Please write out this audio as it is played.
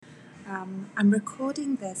I'm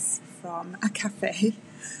recording this from a cafe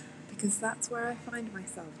because that's where I find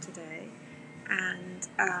myself today. And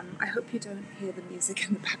I hope you don't hear the music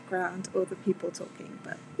in the background or the people talking,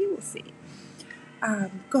 but you will see.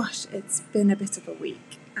 Gosh, it's been a bit of a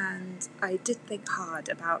week, and I did think hard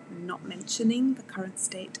about not mentioning the current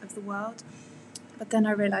state of the world, but then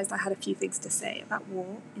I realised I had a few things to say about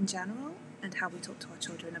war in general and how we talk to our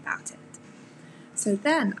children about it. So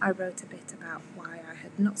then I wrote a bit about why I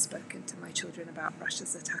had not spoken to my children about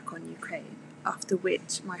Russia's attack on Ukraine, after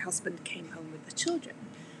which my husband came home with the children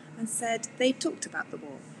and said they'd talked about the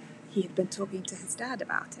war. He had been talking to his dad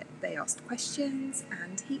about it. They asked questions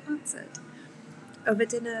and he answered. Over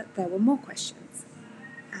dinner, there were more questions.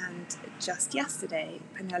 And just yesterday,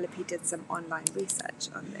 Penelope did some online research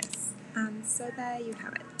on this. And so there you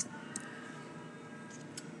have it.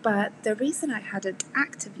 But the reason I hadn't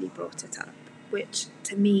actively brought it up, which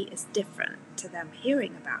to me is different to them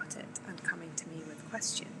hearing about it and coming to me with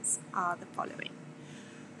questions, are the following.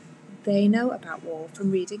 They know about war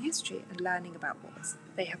from reading history and learning about wars.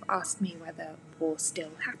 They have asked me whether war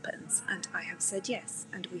still happens, and I have said yes,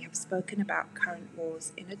 and we have spoken about current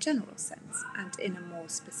wars in a general sense and in a more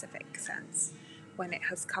specific sense when it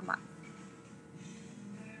has come up.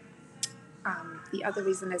 The other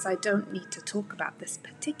reason is I don't need to talk about this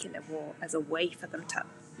particular war as a way for them to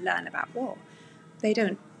learn about war. They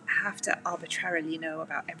don't have to arbitrarily know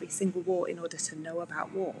about every single war in order to know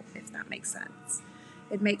about war, if that makes sense.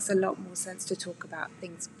 It makes a lot more sense to talk about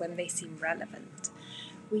things when they seem relevant.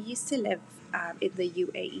 We used to live in the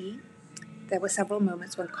UAE. There were several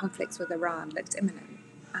moments when conflicts with Iran looked imminent,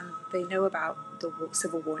 and they know about the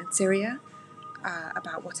civil war in Syria,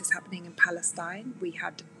 about what is happening in Palestine. We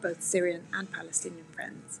had both Syrian and Palestinian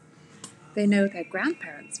friends. They know their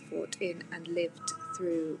grandparents fought in and lived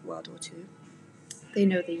through World War II. They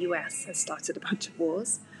know the US has started a bunch of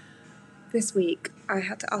wars. This week, I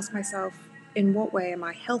had to ask myself, in what way am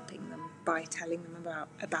I helping them by telling them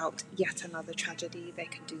about yet another tragedy they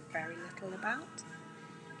can do very little about?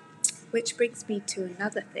 Which brings me to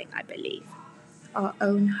another thing I believe. Our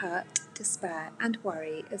own hurt, despair, and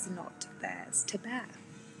worry is not theirs to bear.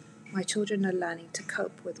 My children are learning to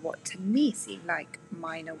cope with what to me seem like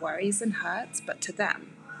minor worries and hurts, but to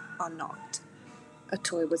them are not. A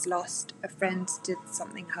toy was lost, a friend did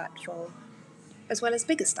something hurtful, as well as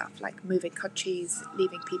bigger stuff like moving countries,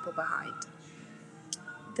 leaving people behind.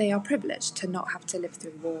 They are privileged to not have to live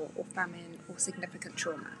through war or famine or significant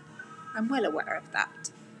trauma. I'm well aware of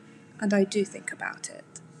that, and I do think about it.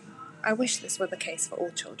 I wish this were the case for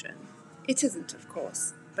all children. It isn't, of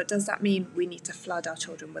course, but does that mean we need to flood our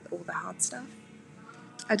children with all the hard stuff?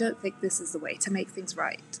 I don't think this is the way to make things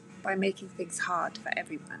right, by making things hard for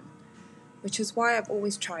everyone, which is why I've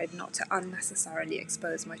always tried not to unnecessarily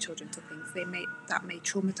expose my children to things that may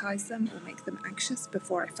traumatize them or make them anxious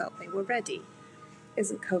before I felt they were ready.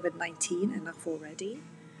 Isn't COVID-19 enough already?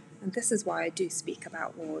 And this is why I do speak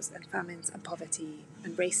about wars and famines and poverty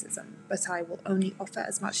and racism, but I will only offer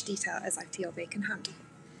as much detail as I feel they can handle.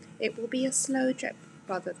 It will be a slow drip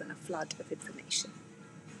rather than a flood of information,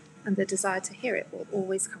 and the desire to hear it will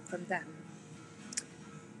always come from them.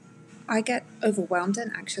 I get overwhelmed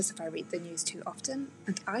and anxious if I read the news too often,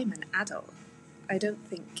 and I'm an adult. I don't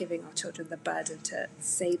think giving our children the burden to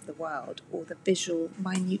save the world or the visual,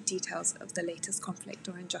 minute details of the latest conflict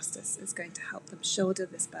or injustice is going to help them shoulder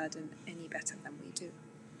this burden any better than we do.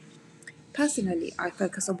 Personally, I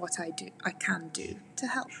focus on what I can do to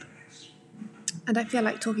help. And I feel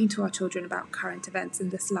like talking to our children about current events in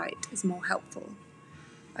this light is more helpful.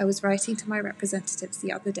 I was writing to my representatives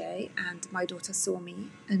the other day, and my daughter saw me,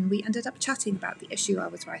 and we ended up chatting about the issue I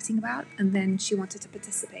was writing about, and then she wanted to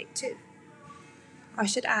participate too. I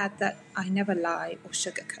should add that I never lie or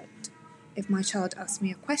sugarcoat. If my child asks me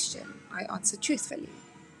a question, I answer truthfully,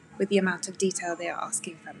 with the amount of detail they are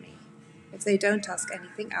asking from me. If they don't ask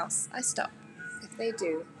anything else, I stop. If they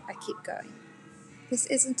do, I keep going. This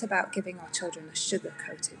isn't about giving our children a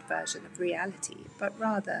sugar-coated version of reality, but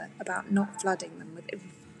rather about not flooding them with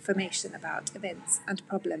information about events and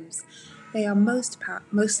problems they are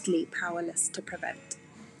mostly powerless to prevent,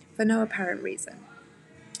 for no apparent reason.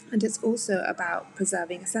 And it's also about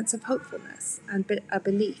preserving a sense of hopefulness and a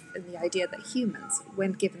belief in the idea that humans,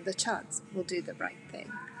 when given the chance, will do the right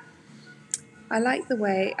thing. I like the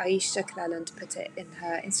way Aisha Cleland put it in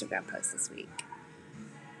her Instagram post this week.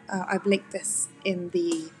 I've linked this in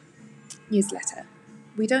the newsletter.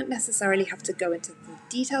 We don't necessarily have to go into the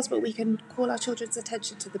details, but we can call our children's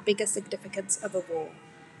attention to the bigger significance of a war,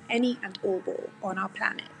 any and all war on our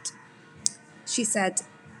planet. She said,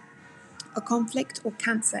 "A conflict or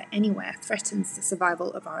cancer anywhere threatens the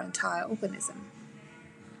survival of our entire organism.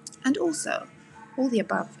 And also, all the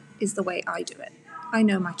above is the way I do it. I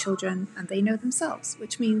know my children and they know themselves,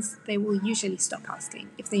 which means they will usually stop asking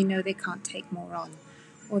if they know they can't take more on,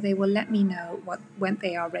 or they will let me know when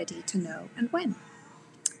they are ready to know and when.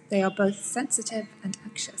 They are both sensitive and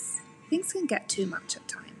anxious. Things can get too much at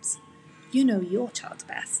times. You know your child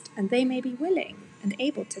best, and they may be willing and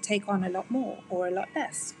able to take on a lot more, or a lot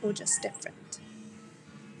less, or just different.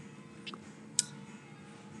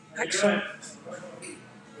 Action.